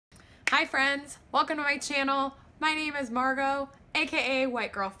Hi friends, welcome to my channel. My name is Margot, aka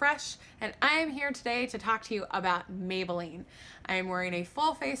White Girl Fresh, and I am here today to talk to you about Maybelline. I am wearing a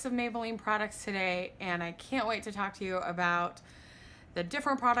full face of Maybelline products today, and I can't wait to talk to you about the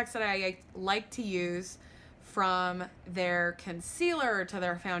different products that I like to use, from their concealer to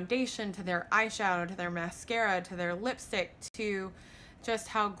their foundation to their eyeshadow to their mascara to their lipstick, to just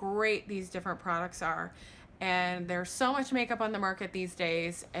how great these different products are. And there's so much makeup on the market these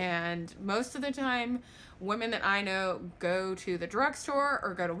days, and most of the time women that I know go to the drugstore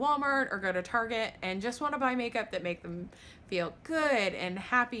or go to Walmart or go to Target and just want to buy makeup that make them feel good and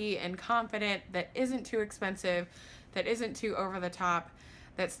happy and confident, that isn't too expensive, that isn't too over the top,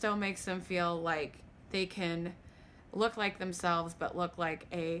 that still makes them feel like they can look like themselves but look like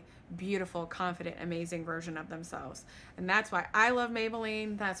a beautiful, confident, amazing version of themselves. And that's why I love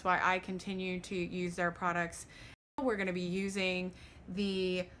Maybelline. That's why I continue to use their products. We're going to be using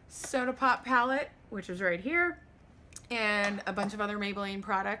the Soda Pop palette, which is right here, and a bunch of other Maybelline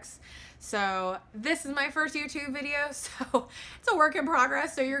products. So this is my first YouTube video, so it's a work in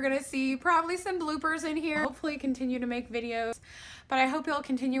progress, so you're gonna see probably some bloopers in here. Hopefully continue to make videos, but I hope you'll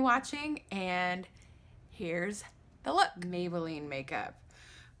continue watching. And here's the look. Maybelline makeup,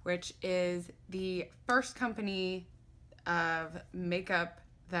 which is the first company of makeup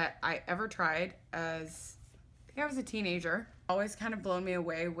that I ever tried as, I think I was a teenager. Always kind of blown me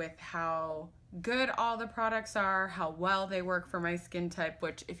away with how good all the products are, how well they work for my skin type,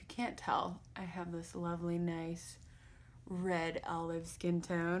 which, if you can't tell, I have this lovely, nice red olive skin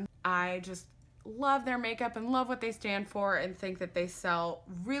tone. I just love their makeup and love what they stand for, and think that they sell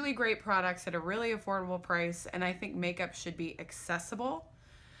really great products at a really affordable price. And I think makeup should be accessible.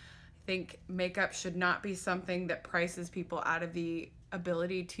 I think makeup should not be something that prices people out of the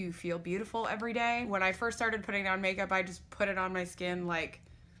ability to feel beautiful every day. When I first started putting on makeup, I just put it on my skin like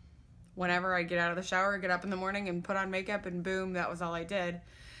whenever I get out of the shower, get up in the morning and put on makeup, and boom, that was all I did.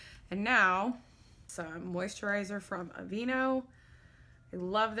 And now, some moisturizer from Aveeno. I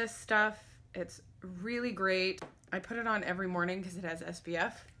love this stuff. It's really great. I put it on every morning because it has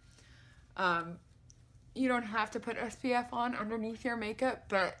SPF. You don't have to put SPF on underneath your makeup,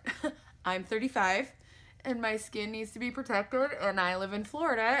 but I'm 35 and my skin needs to be protected, and I live in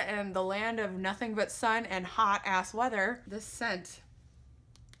Florida, and the land of nothing but sun and hot ass weather. This scent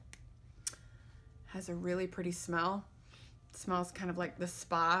has a really pretty smell. It smells kind of like the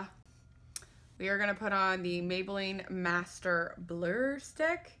spa. We are gonna put on the Maybelline Master Blur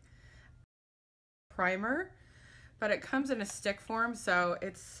Stick primer, but it comes in a stick form, so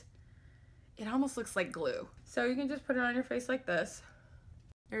it almost looks like glue. So you can just put it on your face like this.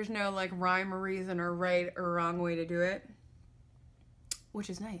 There's no like rhyme or reason or right or wrong way to do it, which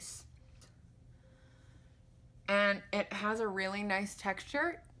is nice. And it has a really nice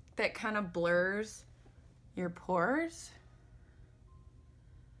texture that kind of blurs your pores.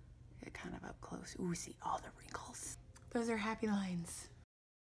 Get kind of up close. Ooh, see all the wrinkles. Those are happy lines.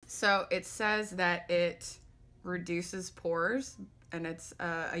 So it says that it reduces pores, and it's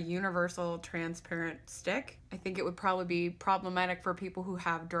a universal transparent stick. I think it would probably be problematic for people who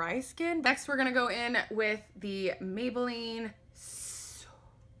have dry skin. Next, we're gonna go in with the Maybelline,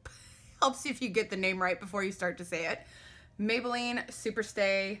 helps if you get the name right before you start to say it, Maybelline Super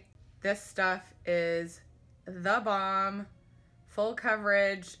Stay. This stuff is the bomb. Full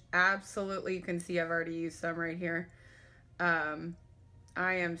coverage, absolutely. You can see I've already used some right here.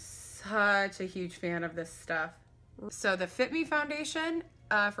 I am such a huge fan of this stuff. So the Fit Me foundation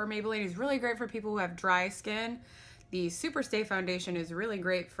for Maybelline is really great for people who have dry skin. The Super Stay foundation is really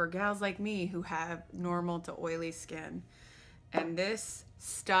great for gals like me who have normal to oily skin. And this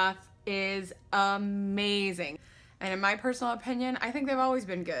stuff is amazing. And in my personal opinion, I think they've always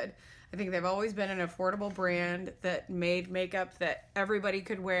been good. I think they've always been an affordable brand that made makeup that everybody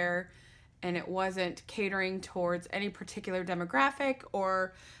could wear, and it wasn't catering towards any particular demographic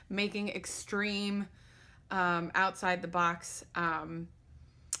or making extreme outside the box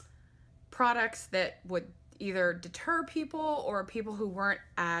products that would either deter people or people who weren't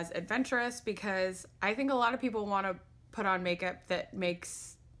as adventurous, because I think a lot of people want to put on makeup that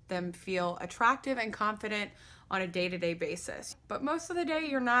makes them feel attractive and confident on a day-to-day basis. But most of the day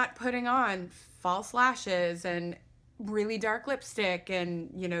you're not putting on false lashes and really dark lipstick and,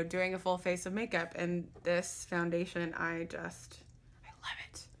 you know, doing a full face of makeup. And this foundation, I love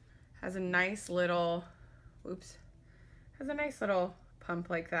it. Has a nice little, has a nice little pump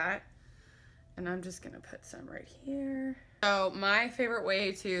like that. And I'm just gonna put some right here. So my favorite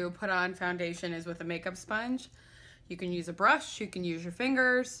way to put on foundation is with a makeup sponge. You can use a brush, you can use your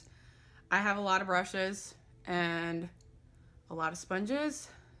fingers. I have a lot of brushes and a lot of sponges,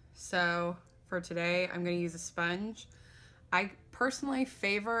 So for today, I'm going to use a sponge. I personally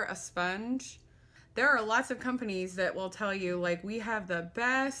favor a sponge. There are lots of companies that will tell you, like, we have the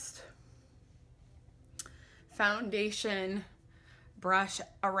best foundation brush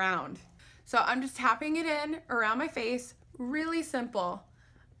around. So I'm just tapping it in around my face, really simple.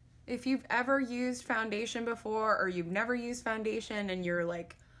 If you've ever used foundation before, or you've never used foundation and you're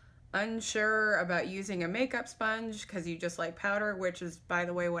like unsure about using a makeup sponge because you just like powder, which is, by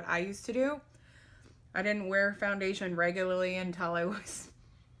the way, what I used to do. I didn't wear foundation regularly until I was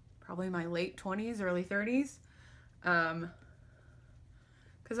probably my late 20s, early 30s.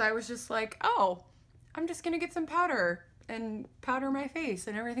 Because I was just like, oh, I'm just gonna get some powder and powder my face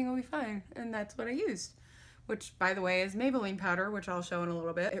and everything will be fine. And that's what I used, which, by the way, is Maybelline powder, which I'll show in a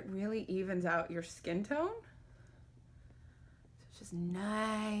little bit. It really evens out your skin tone. So it's just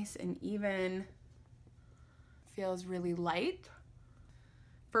nice and even. Feels really light.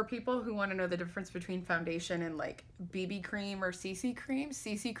 For people who want to know the difference between foundation and like BB cream or CC cream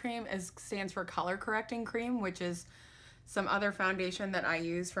stands for color correcting cream, which is some other foundation that I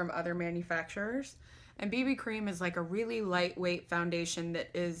use from other manufacturers. And BB cream is like a really lightweight foundation that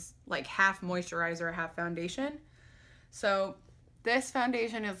is like half moisturizer, half foundation. So this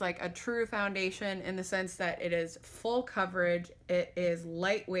foundation is like a true foundation in the sense that it is full coverage, it is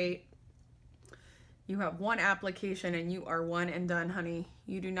lightweight. You have one application and you are one and done, honey.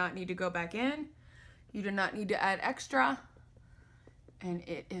 You do not need to go back in. You do not need to add extra. And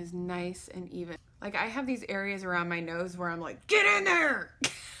it is nice and even. Like, I have these areas around my nose where I'm like, get in there!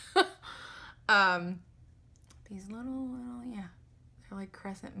 These little, yeah. They're like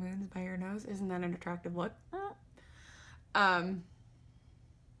crescent moons by your nose. Isn't that an attractive look? I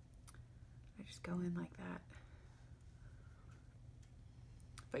just go in like that.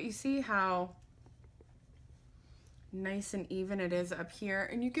 But you see how nice and even it is up here,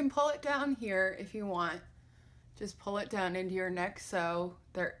 and you can pull it down here if you want. Just pull it down into your neck so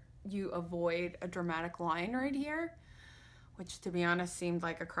there you avoid a dramatic line right here, which, to be honest, seemed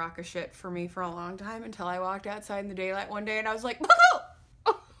like a crock of shit for me for a long time until I walked outside in the daylight one day and I was like,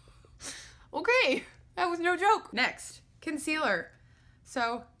 oh, okay, that was no joke. Next, concealer.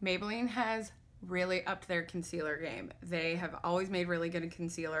 So Maybelline has really upped their concealer game. They have always made really good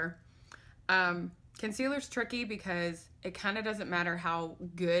concealer. Concealer's tricky because it kind of doesn't matter how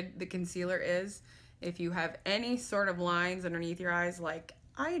good the concealer is. If you have any sort of lines underneath your eyes like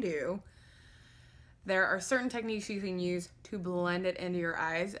I do, there are certain techniques you can use to blend it into your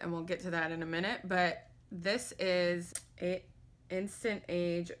eyes, and we'll get to that in a minute. But this is a Instant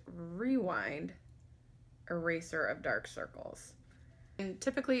Age Rewind Eraser of Dark Circles. And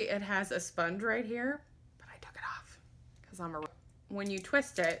typically it has a sponge right here, but I took it off because when you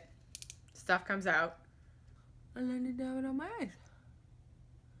twist it, stuff comes out, and then you dab it on my eyes,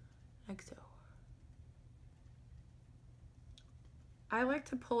 like so. I like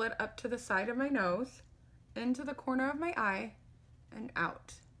to pull it up to the side of my nose, into the corner of my eye, and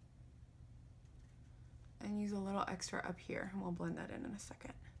out. And use a little extra up here, and we'll blend that in a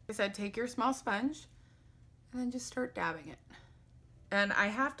second. Like I said, take your small sponge, and then just start dabbing it. And I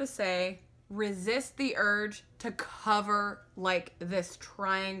have to say, resist the urge to cover like this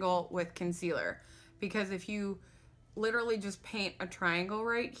triangle with concealer, because if you literally just paint a triangle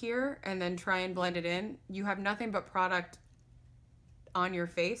right here and then try and blend it in, you have nothing but product on your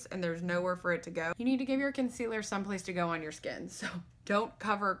face and there's nowhere for it to go. You need to give your concealer someplace to go on your skin. So don't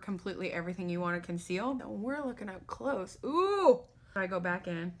cover completely everything you want to conceal. No, we're looking up close. Ooh! I go back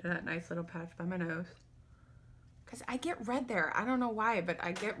in to that nice little patch by my nose, because I get red there. I don't know why, but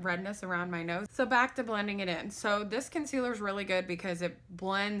I get redness around my nose. So back to blending it in. So this concealer is really good because it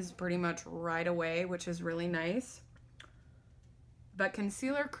blends pretty much right away, which is really nice. But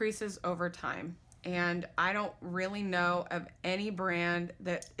concealer creases over time. And I don't really know of any brand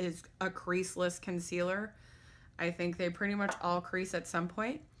that is a creaseless concealer. I think they pretty much all crease at some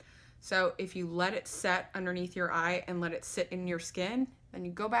point. So if you let it set underneath your eye and let it sit in your skin, then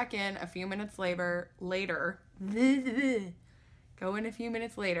you go back in a few minutes later, go in a few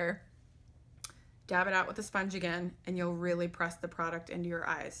minutes later, dab it out with a sponge again, and you'll really press the product into your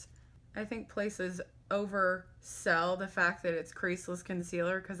eyes. I think places oversell the fact that it's creaseless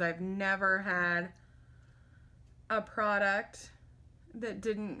concealer, because I've never had a product that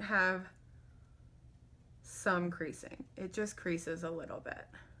didn't have some creasing. It just creases a little bit.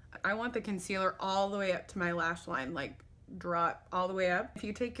 I want the concealer all the way up to my lash line, like drop all the way up. If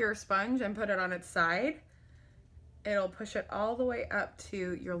you take your sponge and put it on its side, it'll push it all the way up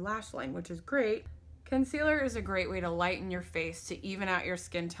to your lash line, which is great. Concealer is a great way to lighten your face, to even out your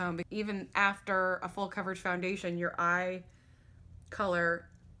skin tone. But even after a full coverage foundation, your eye color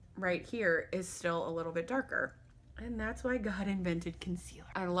right here is still a little bit darker. And that's why God invented concealer.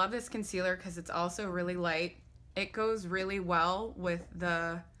 I love this concealer because it's also really light. It goes really well with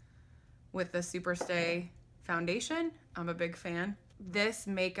the Superstay foundation. I'm a big fan. This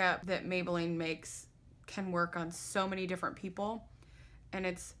makeup that Maybelline makes can work on so many different people. And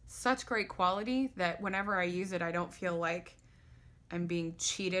it's such great quality that whenever I use it, I don't feel like I'm being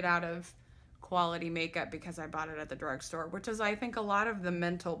cheated out of quality makeup because I bought it at the drugstore, which is, I think, a lot of the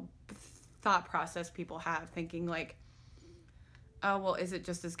mental thought process people have, thinking like, oh, well, is it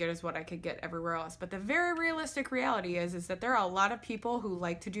just as good as what I could get everywhere else? But the very realistic reality is that there are a lot of people who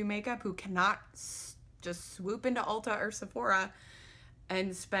like to do makeup who cannot just swoop into Ulta or Sephora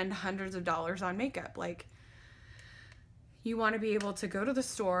and spend hundreds of dollars on makeup. Like, you want to be able to go to the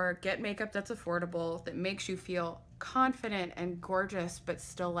store, get makeup that's affordable, that makes you feel confident and gorgeous, but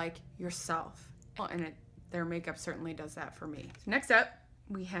still like yourself. And their makeup certainly does that for me. So next up,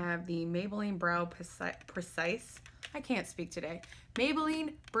 we have the Maybelline Brow Precise. I can't speak today.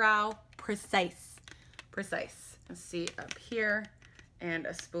 Maybelline Brow Precise. Let's see up here, and a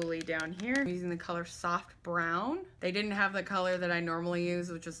spoolie down here. I'm using the color Soft Brown. They didn't have the color that I normally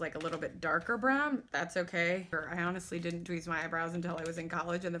use, which is like a little bit darker brown. That's okay. I honestly didn't tweeze my eyebrows until I was in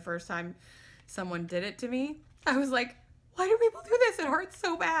college, and the first time someone did it to me, I was like, why do people do this? It hurts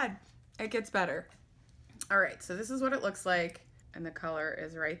so bad. It gets better. All right, so this is what it looks like, and the color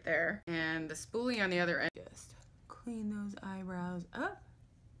is right there. And the spoolie on the other end, just clean those eyebrows up.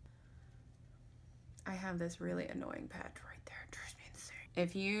 I have this really annoying patch right there. It drives me insane.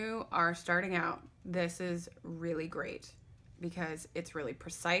 If you are starting out, this is really great because it's really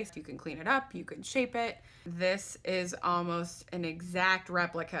precise. You can clean it up, you can shape it. This is almost an exact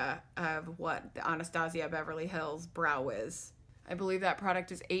replica of what the Anastasia Beverly Hills Brow Wiz. I believe that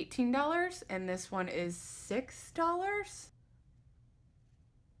product is $18 and this one is $6.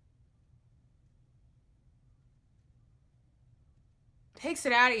 Takes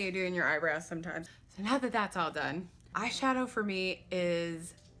it out of you doing your eyebrows sometimes. So now that that's all done, eyeshadow for me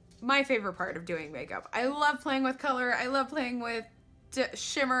is my favorite part of doing makeup. I love playing with color. I love playing with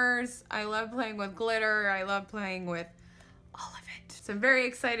shimmers. I love playing with glitter. I love playing with all of it. So I'm very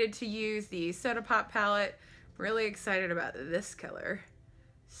excited to use the Soda Pop palette. Really excited about this color,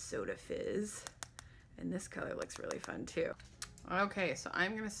 Soda Fizz. And this color looks really fun too. Okay, so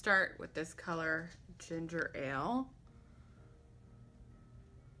I'm gonna start with this color, Ginger Ale.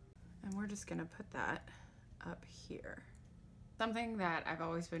 And we're just gonna put that up here. Something that I've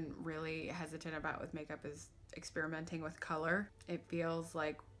always been really hesitant about with makeup is experimenting with color. It feels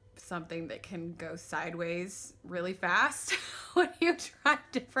like something that can go sideways really fast when you try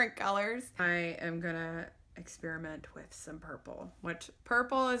different colors. I am gonna experiment with some purple, which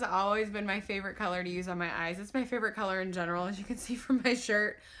purple has always been my favorite color to use on my eyes. It's my favorite color in general, as you can see from my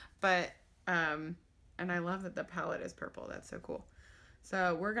shirt, but, and I love that the palette is purple. That's so cool.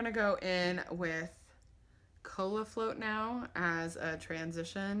 So we're gonna go in with Cola Float now as a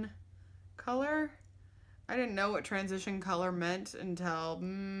transition color. I didn't know what transition color meant until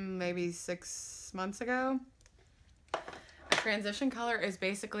maybe 6 months ago. A transition color is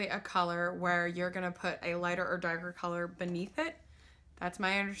basically a color where you're gonna put a lighter or darker color beneath it. That's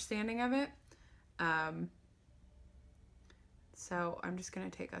my understanding of it. So I'm just gonna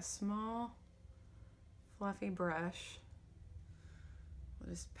take a small fluffy brush.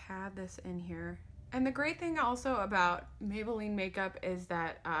 We'll just pad this in here. And the great thing also about Maybelline makeup is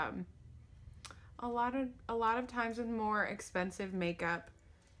that a lot of times with more expensive makeup,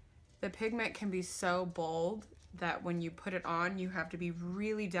 the pigment can be so bold that when you put it on, you have to be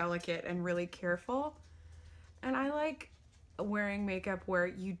really delicate and really careful. And I like wearing makeup where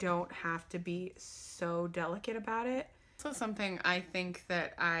you don't have to be so delicate about it. So something I think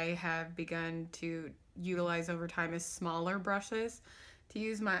that I have begun to utilize over time is smaller brushes to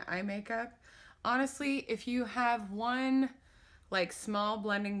use my eye makeup. Honestly, if you have one like small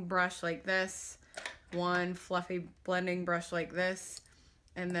blending brush like this, one fluffy blending brush like this,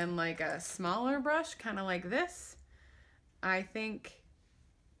 and then like a smaller brush kind of like this, I think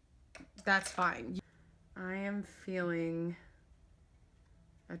that's fine. I am feeling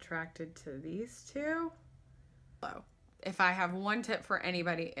attracted to these two. If I have one tip for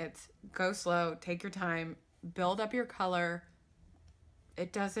anybody, it's go slow, take your time, build up your color.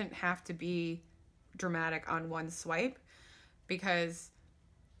 It doesn't have to be dramatic on one swipe, because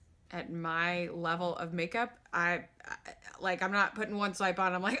at my level of makeup, I'm not putting one swipe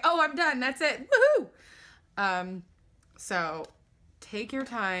on, I'm like, oh, I'm done, that's it, woohoo! So take your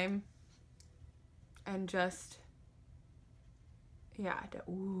time and just, yeah,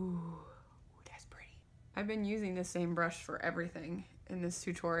 ooh, that's pretty. I've been using the same brush for everything. in this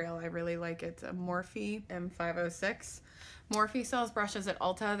tutorial. I really like it. It's a Morphe M506. Morphe sells brushes at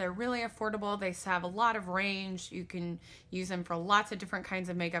Ulta. They're really affordable. They have a lot of range. You can use them for lots of different kinds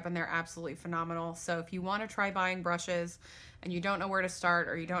of makeup, and they're absolutely phenomenal. So if you want to try buying brushes and you don't know where to start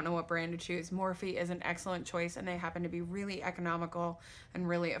or you don't know what brand to choose, Morphe is an excellent choice, and they happen to be really economical and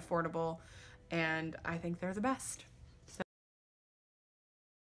really affordable, and I think they're the best.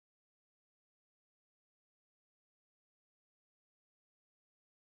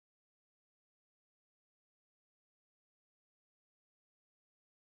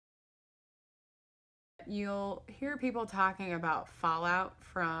 You'll hear people talking about fallout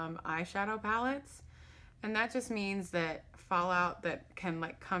from eyeshadow palettes, and that just means that fallout that can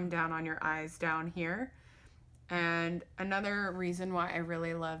like come down on your eyes down here. And another reason why I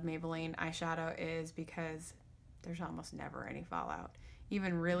really love Maybelline eyeshadow is because there's almost never any fallout.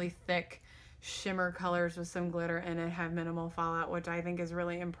 Even really thick shimmer colors with some glitter in it have minimal fallout, which I think is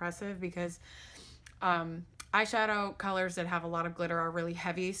really impressive because eyeshadow colors that have a lot of glitter are really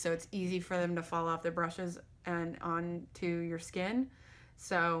heavy, so it's easy for them to fall off the brushes and onto your skin.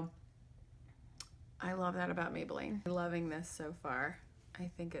 So I love that about Maybelline. I'm loving this so far.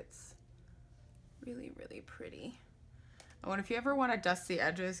 I think it's really, really pretty. Oh, and if you ever want to dust the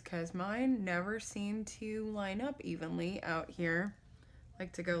edges, because mine never seem to line up evenly out here. I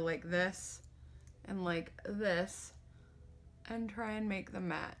like to go like this and like this and try and make them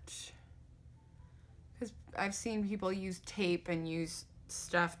match. Because I've seen people use tape and use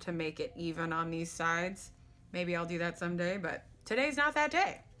stuff to make it even on these sides. Maybe I'll do that someday, but today's not that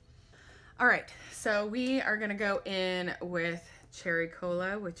day. All right, so we are gonna go in with Cherry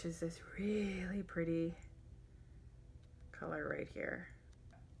Cola, which is this really pretty color right here.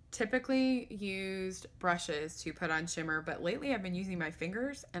 Typically used brushes to put on shimmer, but lately I've been using my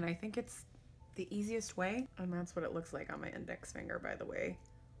fingers, and I think it's the easiest way. And that's what it looks like on my index finger, by the way.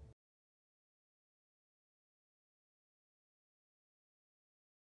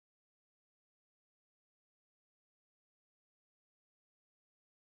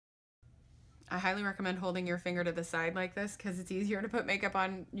 I highly recommend holding your finger to the side like this because it's easier to put makeup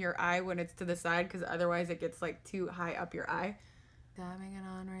on your eye when it's to the side, because otherwise it gets like too high up your eye. Dabbing it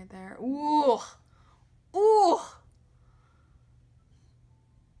on right there. Ooh! Ooh!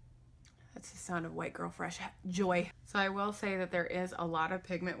 That's the sound of white girl fresh joy. So I will say that there is a lot of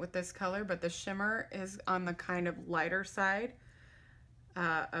pigment with this color, but the shimmer is on the kind of lighter side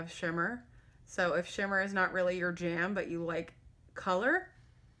of shimmer. So if shimmer is not really your jam, but you like color,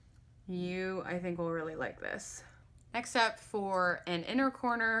 you, I think, will really like this. Next up, for an inner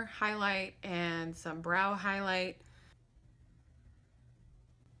corner highlight and some brow highlight.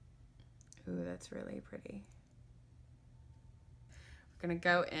 Ooh, that's really pretty. We're gonna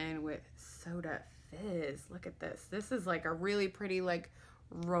go in with Soda Fizz. Look at this. This is like a really pretty, like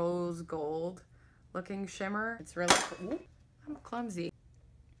rose gold looking shimmer. It's really, ooh, I'm clumsy.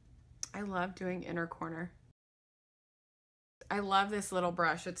 I love doing inner corner. I love this little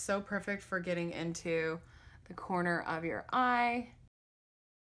brush. It's so perfect for getting into the corner of your eye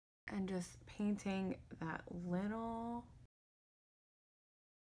and just painting that little.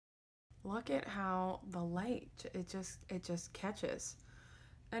 Look at how the light, it just catches.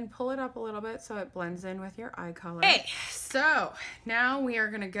 And pull it up a little bit so it blends in with your eye color. Hey, so now we are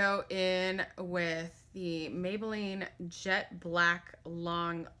gonna go in with the Maybelline Jet Black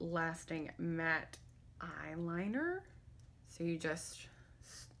Long Lasting Matte Eyeliner. So you just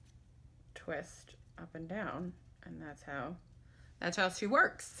twist up and down, and that's how she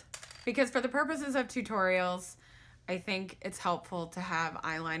works. Because for the purposes of tutorials, I think it's helpful to have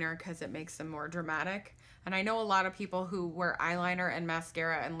eyeliner because it makes them more dramatic. And I know a lot of people who wear eyeliner and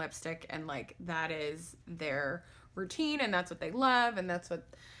mascara and lipstick, and like that is their routine, and that's what they love, and that's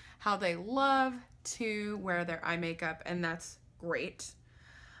how they love to wear their eye makeup, and that's great.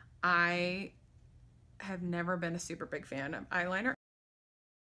 I have never been a super big fan of eyeliner.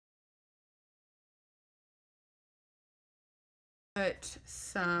 Put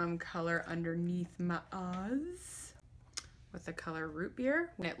some color underneath my eyes with the color Root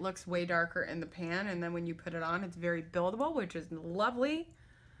Beer. It looks way darker in the pan, and then when you put it on, it's very buildable, which is lovely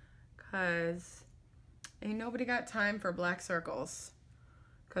because ain't nobody got time for black circles,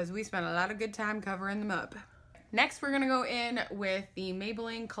 because we spent a lot of good time covering them up. Next, we're gonna go in with the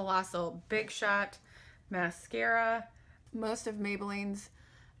Maybelline Colossal Big Shot mascara. Most of Maybelline's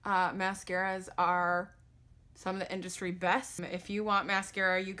mascaras are some of the industry best. If you want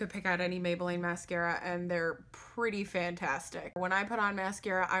mascara, you could pick out any Maybelline mascara and they're pretty fantastic. When I put on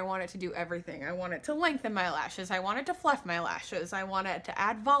mascara, I want it to do everything. I want it to lengthen my lashes. I want it to fluff my lashes. I want it to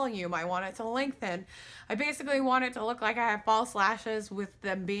add volume. I want it to lengthen. I basically want it to look like I have false lashes with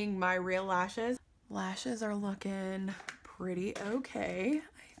them being my real lashes. Lashes are looking pretty okay,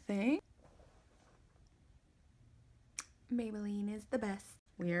 I think. Maybelline is the best.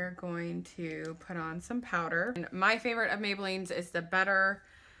 We're going to put on some powder. And my favorite of Maybelline's is the Better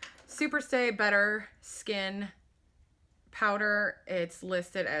Superstay Better Skin Powder. It's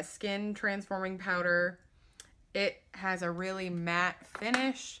listed as skin transforming powder. It has a really matte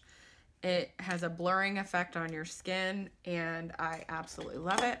finish. It has a blurring effect on your skin, and I absolutely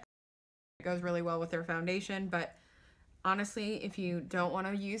love it. It goes really well with their foundation, but honestly, if you don't want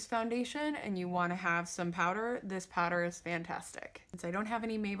to use foundation and you want to have some powder, this powder is fantastic. Since I don't have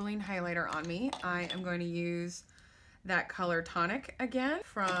any Maybelline highlighter on me, I am going to use that color Tonic again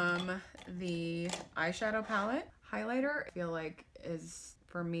from the eyeshadow palette. Highlighter, I feel like is,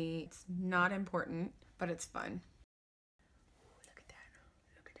 for me, it's not important, but it's fun. Look at that.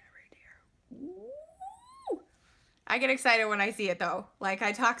 Look at that right there. Ooh. I get excited when I see it though. Like,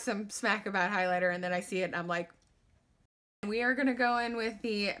 I talk some smack about highlighter and then I see it and I'm like, we are going to go in with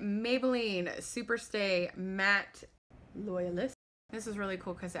the Maybelline Superstay Matte Loyalist. This is really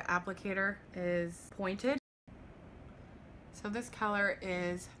cool because the applicator is pointed. So this color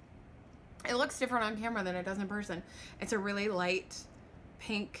is, it looks different on camera than it does in person. It's a really light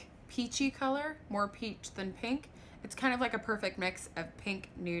pink, peachy color, more peach than pink. It's kind of like a perfect mix of pink,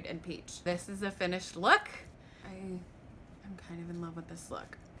 nude, and peach. This is the finished look. I'm kind of in love with this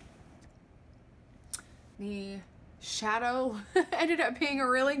look. The shadow ended up being a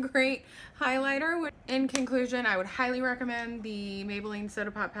really great highlighter. In conclusion, I would highly recommend the Maybelline Soda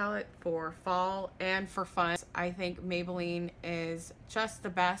Pop palette for fall and for fun. I think Maybelline is just the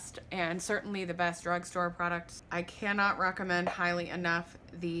best, and certainly the best drugstore product. I cannot recommend highly enough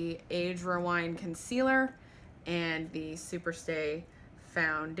the Age Rewind Concealer and the Superstay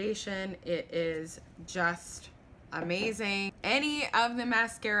Foundation. It is just amazing. Any of the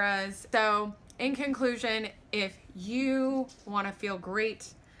mascaras. So in conclusion, if you want to feel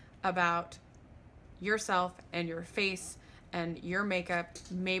great about yourself and your face and your makeup,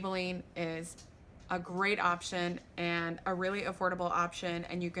 Maybelline is a great option and a really affordable option,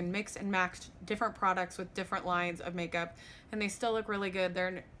 and you can mix and match different products with different lines of makeup and they still look really good.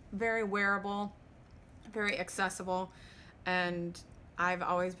 They're very wearable, very accessible, and I've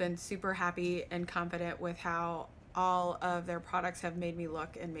always been super happy and confident with how all of their products have made me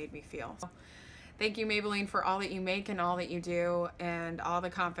look and made me feel. Thank you, Maybelline, for all that you make and all that you do and all the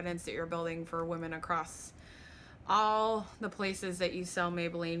confidence that you're building for women across all the places that you sell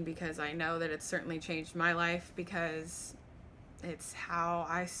Maybelline, because I know that it's certainly changed my life because it's how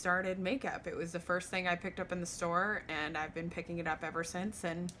I started makeup. It was the first thing I picked up in the store and I've been picking it up ever since.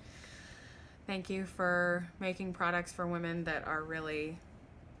 And thank you for making products for women that are really,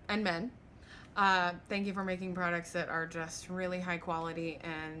 and men. Thank you for making products that are just really high quality,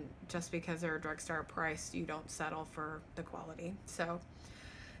 and just because they're a drugstore price, you don't settle for the quality. So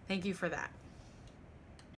thank you for that.